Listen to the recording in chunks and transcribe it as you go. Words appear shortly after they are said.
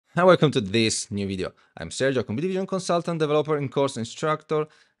Hi, welcome to this new video. I'm Sergio, computer vision consultant, developer, and course instructor,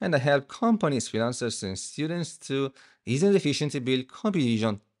 and I help companies, freelancers, and students to easily and efficiently build computer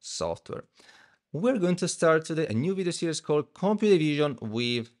vision software. We're going to start today a new video series called Computer Vision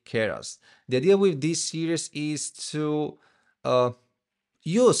with Keras. The idea with this series is to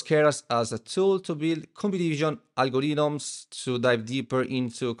use Keras as a tool to build computer vision algorithms, to dive deeper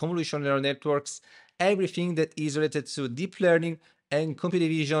into convolutional neural networks. Everything that is related to deep learning and computer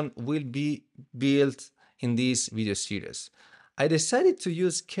vision will be built in this video series. I decided to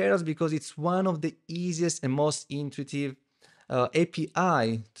use Keras because it's one of the easiest and most intuitive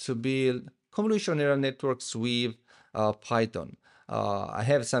API to build convolutional neural networks with Python. I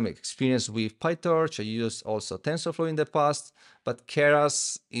have some experience with PyTorch. I used also TensorFlow in the past, but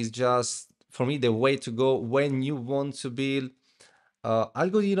Keras is just, for me, the way to go when you want to build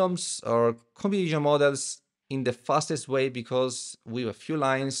algorithms or computer vision models in the fastest way, because with a few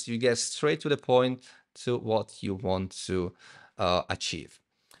lines, you get straight to the point to what you want to achieve.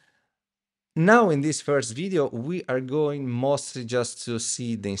 Now, in this first video, we are going mostly just to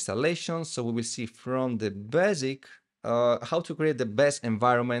see the installation. So we will see from the basic how to create the best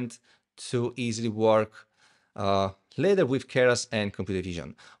environment to easily work later with Keras and computer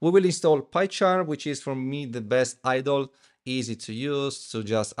vision. We will install Pycharm, which is for me the best idle, easy to use, to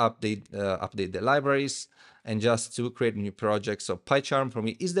just update the libraries and just to create new projects. So Pycharm for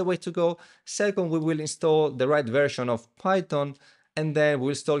me is the way to go. Second, we will install the right version of Python, and then we'll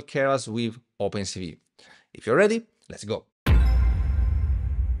install Keras with OpenCV. If you're ready, let's go.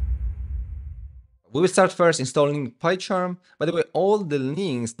 We will start first installing Pycharm. By the way, all the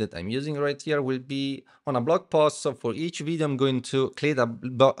links that I'm using right here will be on a blog post. So for each video, I'm going to create a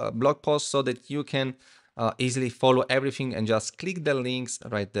blog post so that you can easily follow everything and just click the links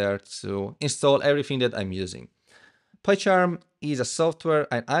right there to install everything that I'm using. Pycharm is a software,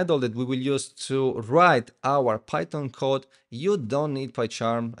 an idle that we will use to write our Python code. You don't need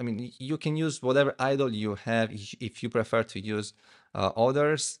Pycharm. I mean, you can use whatever idle you have if you prefer to use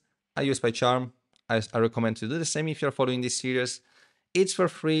others. I use Pycharm. I recommend to do the same if you're following this series. It's for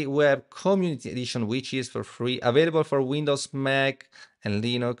free. We have Community Edition, which is for free, available for Windows, Mac, and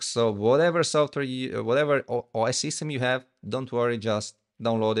Linux. So whatever software, whatever OS system you have, don't worry, just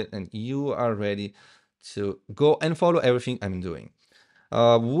download it and you are ready to go and follow everything I'm doing.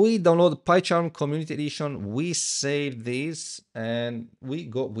 We download Pycharm Community Edition, we save this, and we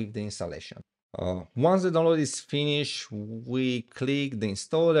go with the installation. Once the download is finished, we click the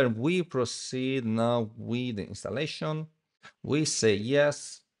installer, we proceed now with the installation. We say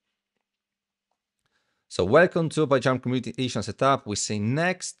yes. So welcome to Pycharm Community Edition setup. We say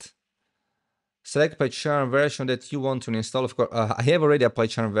next. Select Pycharm version that you want to install. Of course, I have already a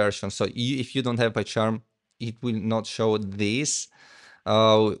Pycharm version, so if you don't have Pycharm, it will not show this.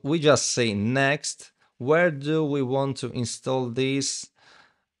 We just say next. Where do we want to install this?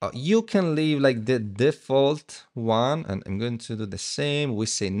 You can leave like the default one, and I'm going to do the same. We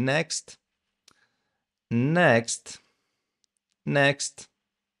say next, next, next,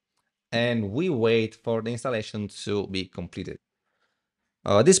 and we wait for the installation to be completed.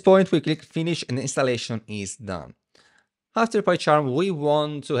 At this point, we click finish and the installation is done. After Pycharm, we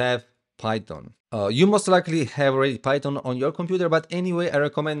want to have Python. You most likely have already Python on your computer, but anyway, I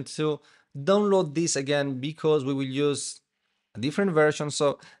recommend to download this again because we will use a different version.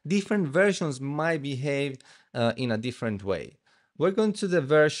 So different versions might behave in a different way. We're going to the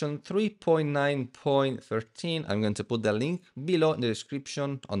version 3.9.13. I'm going to put the link below in the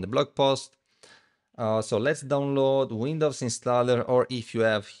description on the blog post. So let's download Windows installer, or if you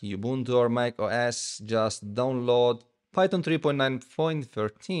have Ubuntu or Mac OS, just download Python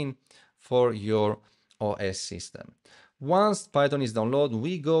 3.9.13 for your OS system. Once Python is downloaded,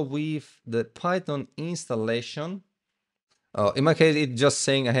 we go with the Python installation. In my case, it's just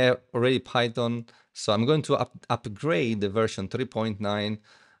saying I have already Python, so I'm going to upgrade the version 3.9.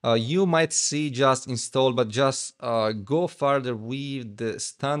 You might see just install, but just go further with the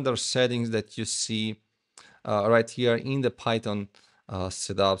standard settings that you see right here in the Python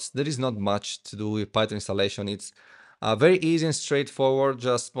setups. There is not much to do with Python installation. It's very easy and straightforward.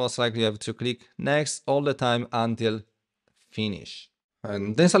 Just most likely you have to click next all the time until finish.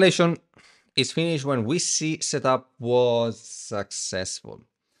 And the installation is finished when we see setup was successful.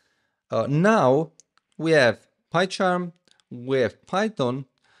 Now we have Pycharm, we have Python.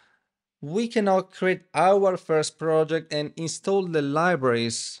 We can now create our first project and install the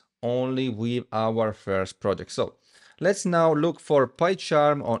libraries only with our first project. So let's now look for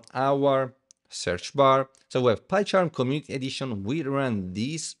Pycharm on our search bar. So we have Pycharm Community Edition. We run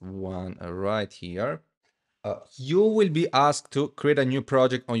this one right here. You will be asked to create a new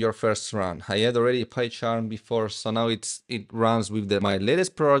project on your first run. I had already Pycharm before, so now it runs with my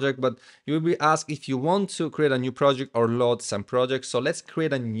latest project, but you will be asked if you want to create a new project or load some projects. So let's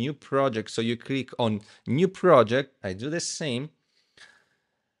create a new project. So you click on new project. I do the same.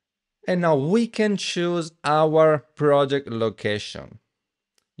 And now we can choose our project location.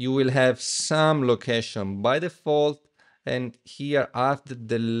 You will have some location by default, and here after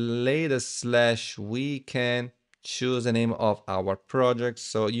the latest slash we can choose the name of our project.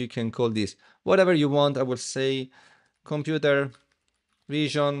 So you can call this whatever you want. I will say computer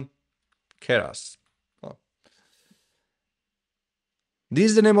vision Keras. Well, this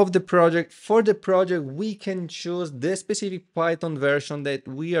is the name of the project. For the project, we can choose the specific Python version that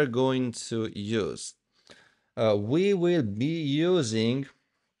we are going to use. We will be using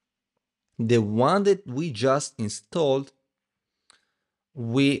the one that we just installed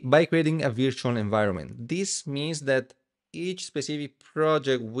by creating a virtual environment. This means that each specific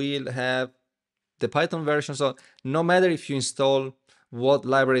project will have the Python version. So no matter if you install what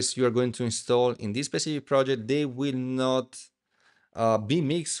libraries you are going to install in this specific project, they will not be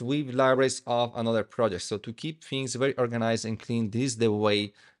mixed with libraries of another project. So to keep things very organized and clean, this is the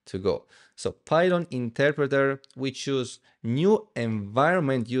way to go. So Pylon Interpreter, we choose new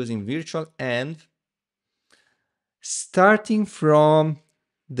environment using virtual env, starting from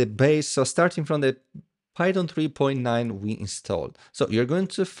the base, so starting from the Python 3.9 we installed. So you're going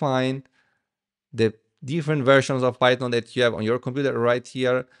to find the different versions of Python that you have on your computer right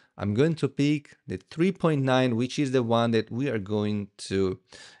here. I'm going to pick the 3.9, which is the one that we are going to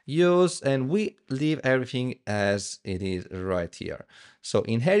use, and we leave everything as it is right here. So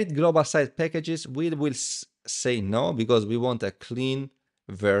inherit global site packages, we will say no, because we want a clean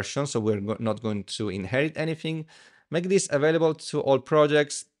version, so we're not going to inherit anything. Make this available to all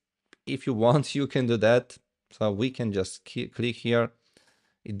projects. If you want, you can do that. So we can just click here.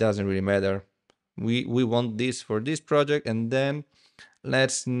 It doesn't really matter. We want this for this project, and then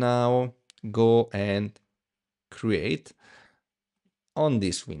let's now go and create on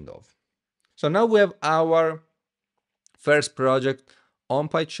this window. So now we have our first project on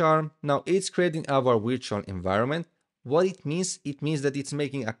Pycharm. Now it's creating our virtual environment. What it means that it's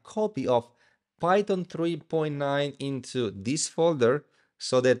making a copy of Python 3.9 into this folder,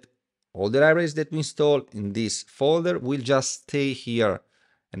 so that all the libraries that we install in this folder will just stay here.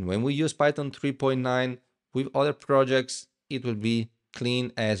 And when we use Python 3.9 with other projects, it will be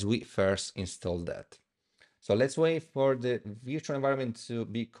clean as we first installed that. So let's wait for the virtual environment to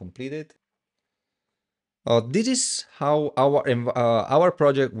be completed. This is how our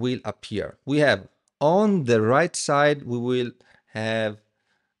project will appear. We have on the right side, we will have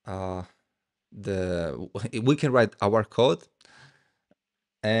we can write our code.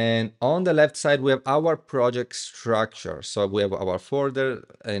 And on the left side, we have our project structure. So we have our folder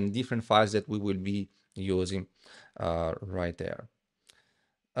and different files that we will be using right there.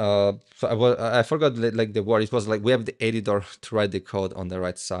 So I forgot like the word. It was like we have the editor to write the code on the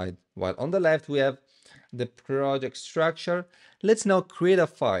right side, while on the left we have the project structure. Let's now create a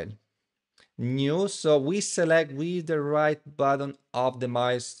file. New. So we select with the right button of the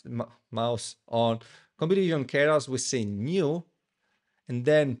mouse on Computer Vision Keras. We say new, and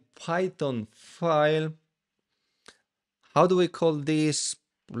then Python file. How do we call this?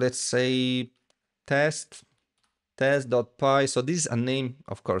 Let's say test.py. So this is a name,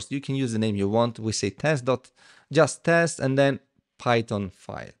 of course. You can use the name you want. We say just test, and then Python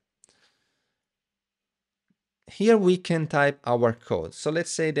file. Here we can type our code. So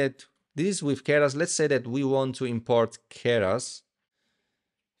let's say that this is with Keras. Let's say that we want to import Keras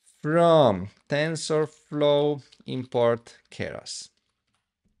from TensorFlow, import Keras.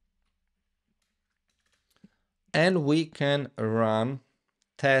 And we can run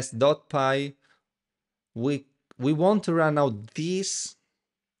test.py. We want to run out this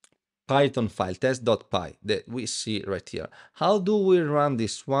Python file, test.py, that we see right here. How do we run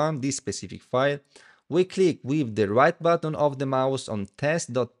this specific file? We click with the right button of the mouse on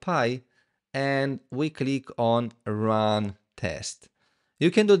test.py, and we click on run test.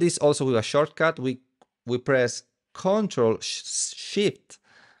 You can do this also with a shortcut. We press Ctrl Shift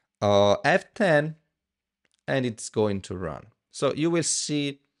F10, and it's going to run. So you will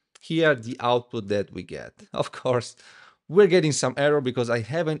see here the output that we get. Of course, we're getting some error because I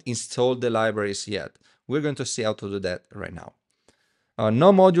haven't installed the libraries yet. We're going to see how to do that right now.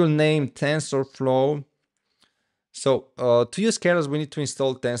 No module name TensorFlow. So to use Keras, we need to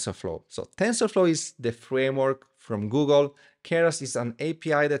install TensorFlow. So TensorFlow is the framework from Google. Keras is an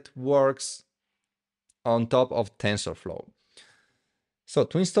API that works on top of TensorFlow. So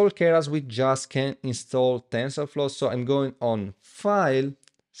to install Keras, we just can install TensorFlow. So I'm going on File,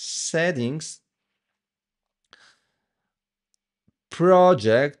 Settings,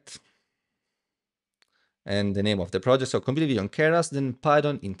 Project, and the name of the project. So Computer Vision Keras, then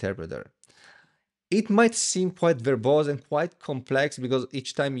Pylon Interpreter. It might seem quite verbose and quite complex because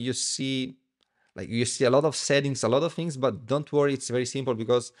each time you see a lot of settings, a lot of things, but don't worry, it's very simple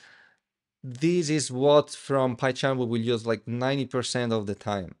because this is what from Pycharm we will use like 90% of the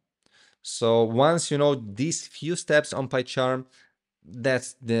time. So once you know these few steps on Pycharm,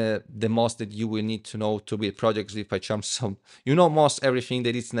 that's the most that you will need to know to build projects with Pycharm. So you know most everything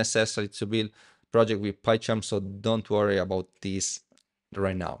that is necessary to build project with Pycharm, so don't worry about this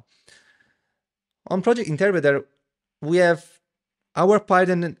right now. On Project Interpreter, we have our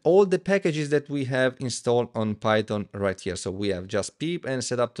Python and all the packages that we have installed on Python right here. So we have just pip and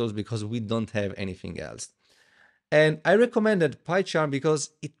setup tools because we don't have anything else. And I recommended Pycharm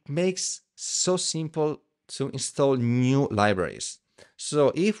because it makes so simple to install new libraries.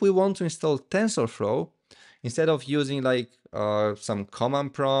 So if we want to install TensorFlow, instead of using like some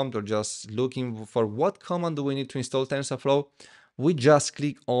command prompt or just looking for what command do we need to install TensorFlow, we just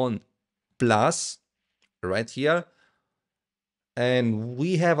click on plus right here, and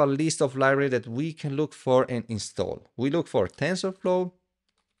we have a list of libraries that we can look for and install. We look for TensorFlow.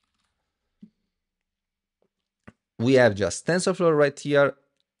 We have just TensorFlow right here,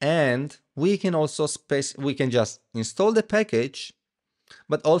 and we can also just install the package,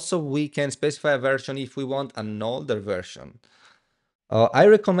 but also we can specify a version if we want an older version. I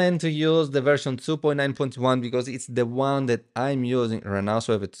recommend to use the version 2.9.1 because it's the one that I'm using right now.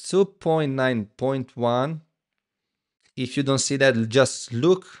 So I have a 2.9.1. If you don't see that, just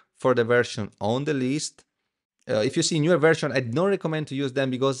look for the version on the list. If you see newer version, I don't recommend to use them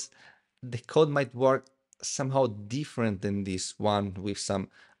because the code might work somehow different than this one with some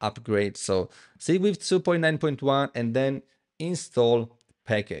upgrades. So stay with 2.9.1 and then install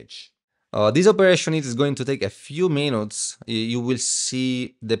package. This operation is going to take a few minutes. You will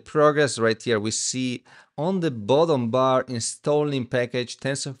see the progress right here. We see on the bottom bar installing package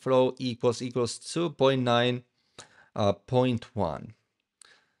TensorFlow equals 2.9.1.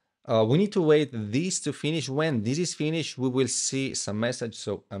 We need to wait this to finish. When this is finished, we will see some message.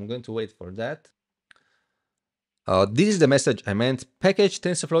 So I'm going to wait for that. This is the message I meant. Package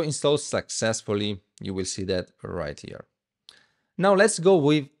TensorFlow installed successfully. You will see that right here. Now let's go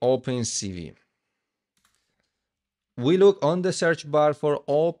with OpenCV. We look on the search bar for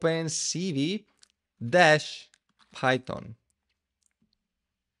OpenCV Python.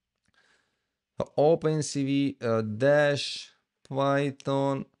 OpenCV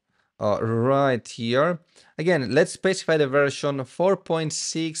Python right here. Again, let's specify the version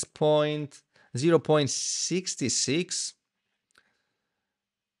 4.6.0.66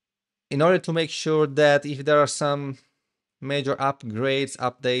 in order to make sure that if there are some major upgrades,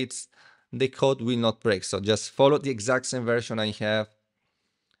 updates, the code will not break. So just follow the exact same version I have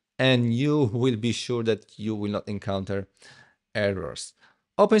and you will be sure that you will not encounter errors.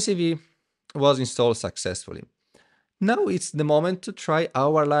 OpenCV was installed successfully. Now it's the moment to try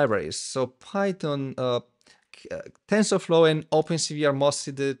our libraries. So Python, TensorFlow and OpenCV are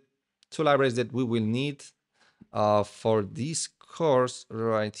mostly the two libraries that we will need for this course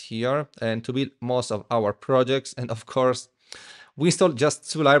right here and to build most of our projects. And of course, we installed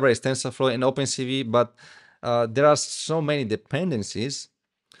just two libraries, TensorFlow and OpenCV, but there are so many dependencies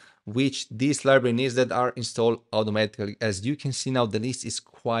which this library needs that are installed automatically. As you can see now, the list is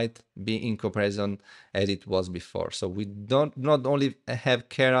quite big in comparison as it was before. So we not only have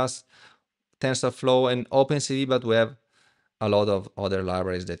Keras, TensorFlow, and OpenCV, but we have a lot of other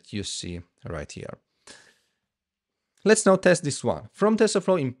libraries that you see right here. Let's now test this one. From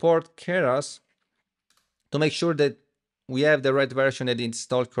TensorFlow, import Keras. To make sure that we have the right version and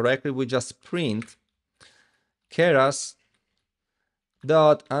installed correctly, we just print Keras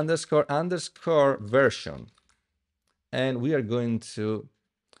dot underscore version, and we are going to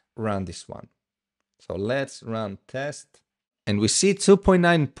run this one. So let's run test, and we see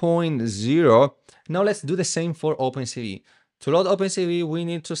 2.9.0. Now let's do the same for OpenCV. To load OpenCV, we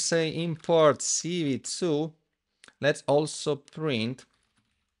need to say import cv2. Let's also print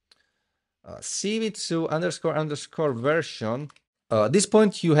cv2 underscore version. At this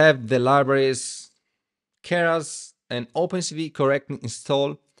point, you have the libraries Keras and OpenCV correctly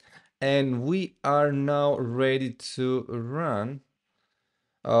installed, and we are now ready to run.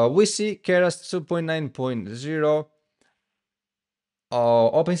 We see Keras 2.9.0,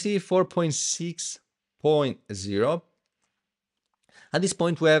 OpenCV 4.6.0. At this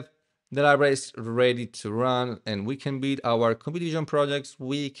point, we have The library is ready to run, and we can build our computer vision projects.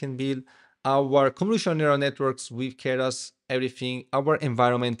 We can build our convolutional neural networks with Keras, everything. Our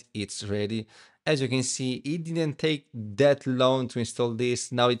environment is ready. As you can see, it didn't take that long to install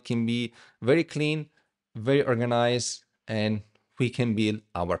this. Now it can be very clean, very organized, and we can build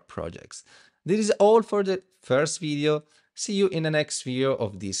our projects. This is all for the first video. See you in the next video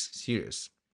of this series.